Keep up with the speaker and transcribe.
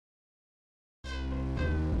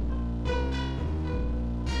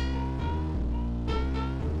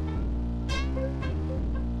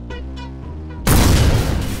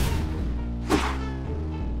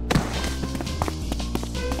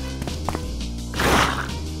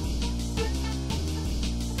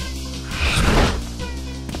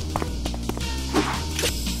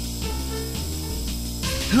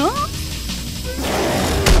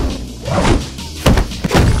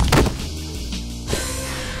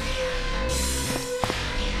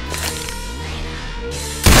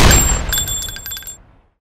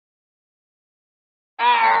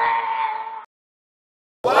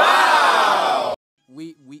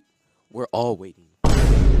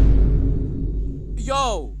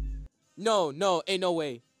Yo! No, ain't no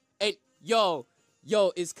way. Yo,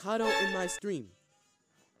 is Kato in my stream?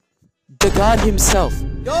 The god himself.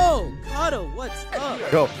 Yo, Kato, what's up?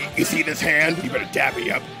 Yo, you see this hand? You better dab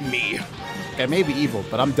me up, me. It may be evil,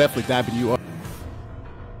 but I'm definitely dabbing you up.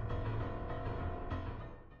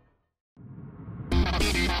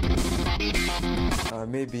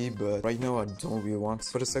 Maybe, but right now I don't really want.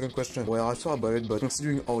 For the second question, well, I thought about it, but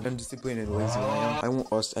considering how undisciplined and lazy I am, I won't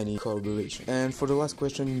ask any collaboration. And for the last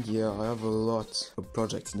question, yeah, I have a lot of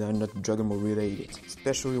projects that are not Dragon Ball related,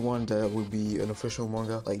 especially one that will be an official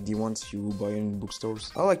manga, like the ones you buy in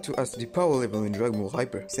bookstores. I like to ask the power level in Dragon Ball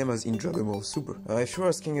Hyper, same as in Dragon Ball Super. If you're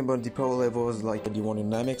asking about the power levels like the one in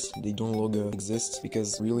Namex, they don't longer exist,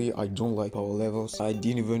 because really I don't like power levels. I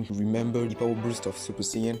didn't even remember the power boost of Super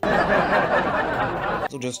Saiyan.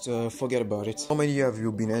 So just forget about it. How many have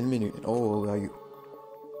you been animating? How old are you?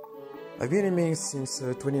 I've been animating since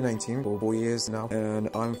 2019, for 4 years now, and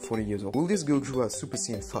I'm 40 years old. Will this Goku have Super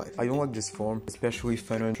Saiyan 5? I don't like this form, especially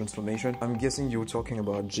final transformation. I'm guessing you're talking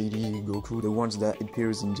about JD Goku, the ones that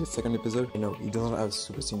appears in the second episode. No, he doesn't have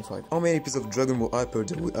Super Saiyan 5. How many episodes of Dragon Ball Hyper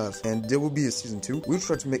do we have? And there will be a season 2. We'll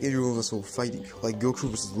try to make it universal fighting, like Goku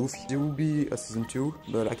vs Luffy. There will be a season 2,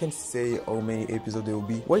 but I can't say how many episodes there will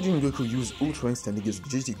be. Why didn't Goku use Ultra Instinct against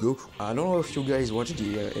JD Goku? I don't know if you guys watched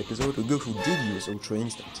the episode, but Goku did use Ultra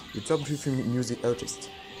Instinct. The top 3 music artist.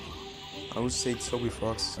 I would say Toby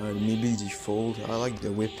Fox, maybe the Fold. I like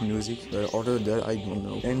the whip music, but other than that I don't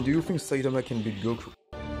know. And do you think Saitama can beat Goku?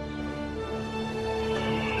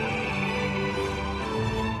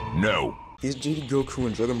 No. Is JD Goku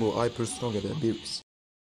and Dragon Ball Hyper stronger than Beerus?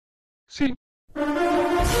 See.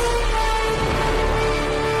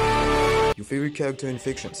 Your favorite character in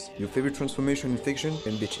fictions, your favorite transformation in fiction,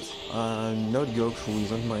 and bitches. Not Goku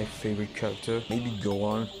isn't my favorite character, maybe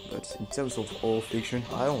Gohan, but in terms of all fiction,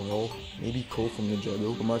 I don't know, maybe Cole from Ninja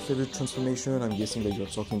Go. For my favorite transformation, I'm guessing that you're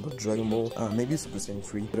talking about Dragon Ball, maybe Super Saiyan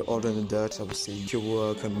 3, but other than that, I would say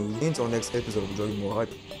Kyowa Kamui. In our next episode of Dragon Ball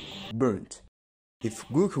Hyper. Burnt. If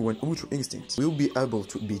Goku and Ultra Instinct will be able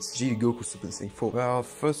to beat JD Goku Super Saiyan 4. Well,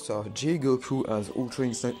 first off, JD Goku has Ultra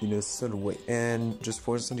Instinct in a subtle way. And just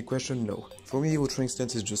for answering the question, no. For me, Ultra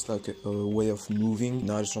Instinct is just like a way of moving,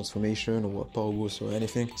 not a transformation or a power boost or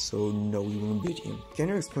anything. So no, we won't beat him. Can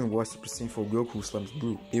you explain why Super Saiyan 4 Goku slams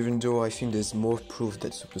Blue? Even though I think there's more proof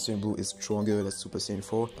that Super Saiyan Blue is stronger than Super Saiyan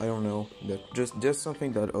 4, I don't know. But just there's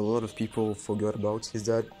something that a lot of people forgot about, is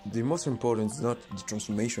that the most important is not the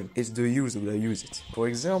transformation, it's the user that uses it. For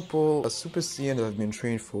example, a Super Saiyan that has been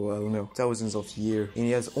trained for, I don't know, thousands of years, and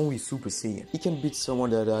he has only Super Saiyan. He can beat someone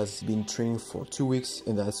that has been training for 2 weeks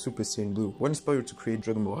and that has Super Saiyan Blue. What inspired you to create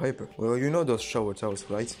Dragon Ball Hyper? Well, you know those shower towels,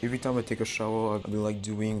 right? Every time I take a shower, I've been like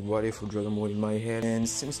doing what if for Dragon Ball in my head. And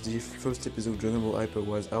since the first episode of Dragon Ball Hyper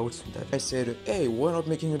was out, that I said, hey, why not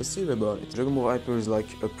making a series about it? Dragon Ball Hyper is like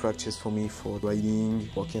a practice for me for writing,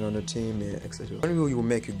 working on a team, etc. When will you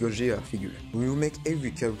make a Gogeta figure? We will make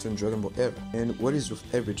every character in Dragon Ball ever. And what is your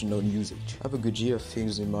average non-usage? I have a Gogeta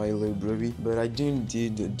figures in my library, but I didn't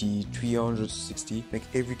did the 360, make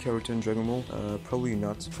every character in Dragon Ball, probably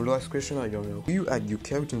not. For the last question, I don't know. Will you add your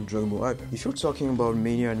character in Dragon Ball Hyper? If you're talking about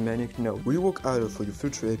Mania and Manic, no. Will you work harder for your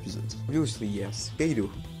future episodes? Obviously, yes. Kato,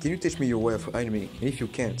 can you teach me your way for animating? And if you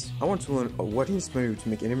can't, I want to learn what inspired you to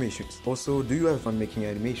make animations. Also, do you have fun making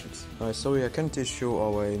animations? Sorry, I can't teach you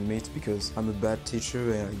how I animate because I'm a bad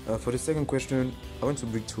teacher. And for the second question, I want to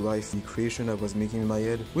bring to life the creation I was making in my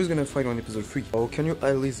head. Who's gonna fight on episode 3? Or can you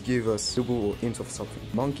at least give us double or hint of something?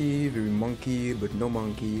 Monkey, very monkey, but no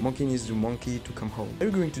monkey. Monkey needs the monkey to come home. Are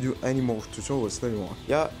you going to do any more tutorials later on?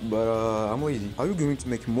 Yeah, but I'm lazy. Are you going to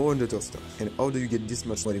make more Undertale stuff? And how do you get this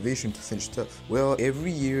much motivation to finish stuff? Well,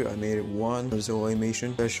 every year I made one Undertale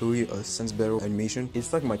animation, especially a Sense Battle animation.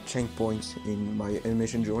 It's like my checkpoint in my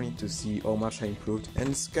animation journey to see how much I improved. And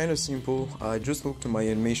it's kind of simple. I just looked at my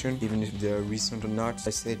animation, even if they're recent or not.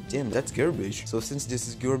 I said, damn, that's garbage. So since this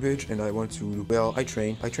is garbage and I want to, well, I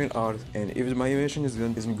train hard, and if my animation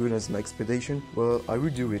isn't good as my expectation, well, I will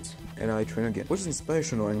do it and I train again. What is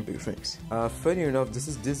inspirational and big things? Funny enough,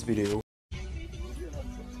 this video.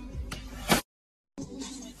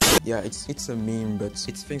 Yeah, it's a meme, but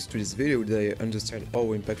it's thanks to this video that I understand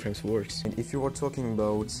how Impact Frames works. And if you are talking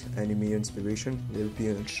about anime inspiration, there will be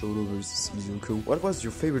a Shoto vs Izuku. What was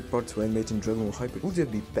your favorite part to animate in Dragon Ball Hyper? Would there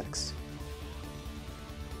be packs?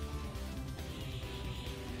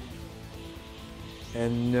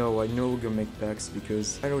 And no, I no longer make packs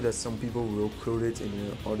because I know that some people will upload it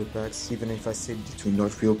in other packs, even if I said to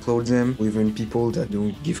not re-upload them, or even people that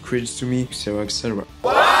don't give credits to me, etc.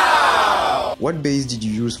 Wow! What base did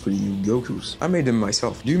you use for the new Gokus? I made them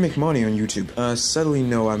myself. Do you make money on YouTube? Sadly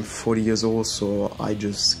no, I'm 40 years old, so I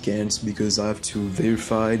just can't because I have to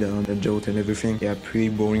verify the adult and everything. Yeah, pretty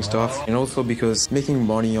boring stuff. And also because making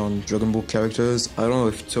money on Dragon Ball characters, I don't know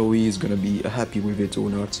if Toei is gonna be happy with it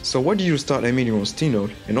or not. So why did you start animating on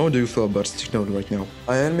Sticknode? And how do you feel about Sticknode right now?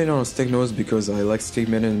 I animate on Sticknode because I like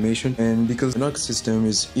statement animation and because the arc system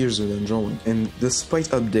is easier than drawing. And the sprite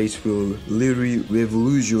update will literally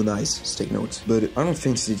revolutionize Sticknode. But I don't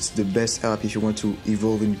think it's the best app if you want to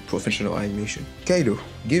evolve in professional animation. Kaido,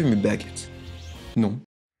 give me baguette. No.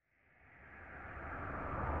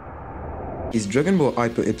 Is Dragon Ball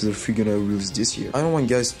Hyper episode 3 gonna release this year? I don't want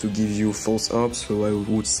guys to give you false hopes, so I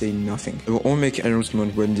would say nothing. I will only make an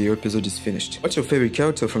announcement when the episode is finished. What's your favorite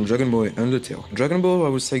character from Dragon Ball and Undertale? Dragon Ball, I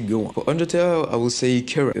would say Gohan. For Undertale, I will say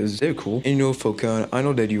Kara, because they're cool. And you know, Funkin, I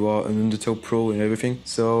know that you are an Undertale pro and everything,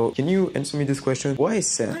 so can you answer me this question? Why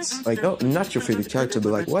is Sans? Like, no, not your favorite character,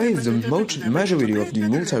 but like, why is the majority of the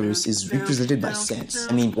multiverse is represented by Sans?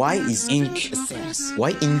 I mean, why is Ink a Sans? Why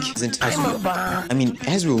Ink isn't Azrael? I mean,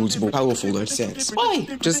 Azrael is more powerful than Sans. Why?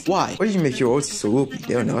 Just why? Why do you make your ulti so OP?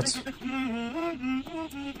 They're not.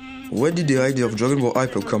 Where did the idea of Dragon Ball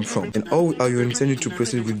Hyper come from? And how are you intending to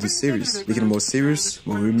proceed with the series? Make it more serious,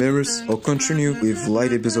 more humorous, or continue with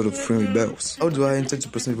light episode of friendly battles? How do I intend to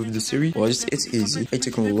proceed with the series? Well, it's easy. I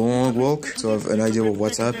take a long walk to have an idea of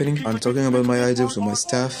what's happening. I'm talking about my ideas with my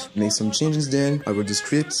staff, make some changes then, I wrote the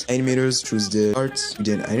script, animators choose the art, we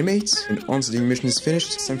then animate, and once the animation is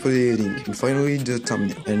finished, same for the editing, and finally the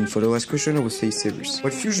thumbnail. And for the last question, I would say series.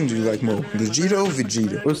 What fusion do you like more? Vegeta or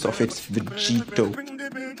Vegeta? First off, it's Vegito.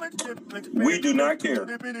 We do not care.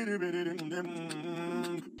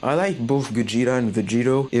 I like both Vegeta and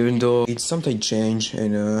Vegito, even though it's sometimes changed,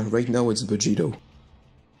 and right now it's Vegito.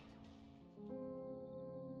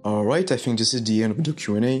 Alright, I think this is the end of the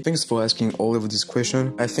Q&A. Thanks for asking all of this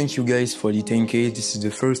question. I thank you guys for the 10k. This is the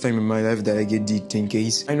first time in my life that I get the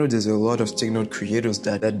 10ks. I know there's a lot of Sticknode creators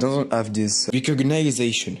that don't have this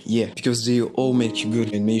recognition. Yeah, because they all make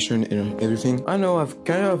good animation and everything. I know I've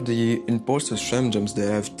kind of the imposter syndromes that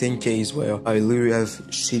have 10ks where I literally have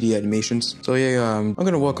shitty animations. So yeah, I'm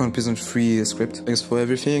gonna work on Prison 3 script. Thanks for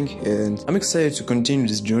everything, and I'm excited to continue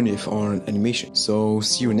this journey on animation. So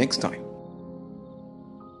see you next time.